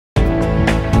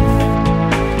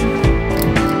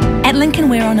Lincoln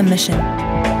we're on a mission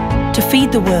to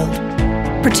feed the world,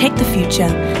 protect the future,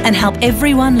 and help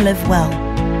everyone live well.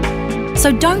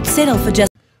 So don't settle for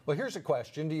just... Well, here's a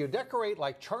question. Do you decorate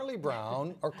like Charlie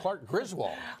Brown or Clark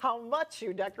Griswold? How much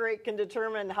you decorate can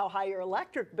determine how high your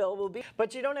electric bill will be,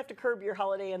 but you don't have to curb your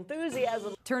holiday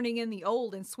enthusiasm. Turning in the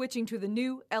old and switching to the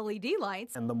new LED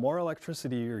lights. And the more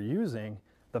electricity you're using,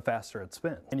 the faster it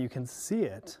spins. And you can see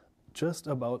it just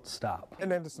about stop.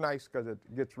 And then it's nice because it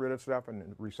gets rid of stuff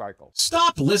and recycles.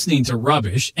 Stop listening to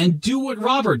rubbish and do what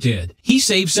Robert did. He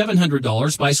saved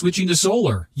 $700 by switching to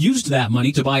solar, used that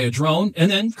money to buy a drone, and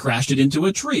then crashed it into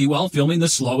a tree while filming the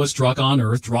slowest truck on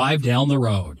Earth drive down the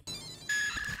road.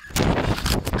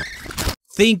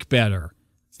 Think better.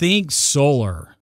 Think solar.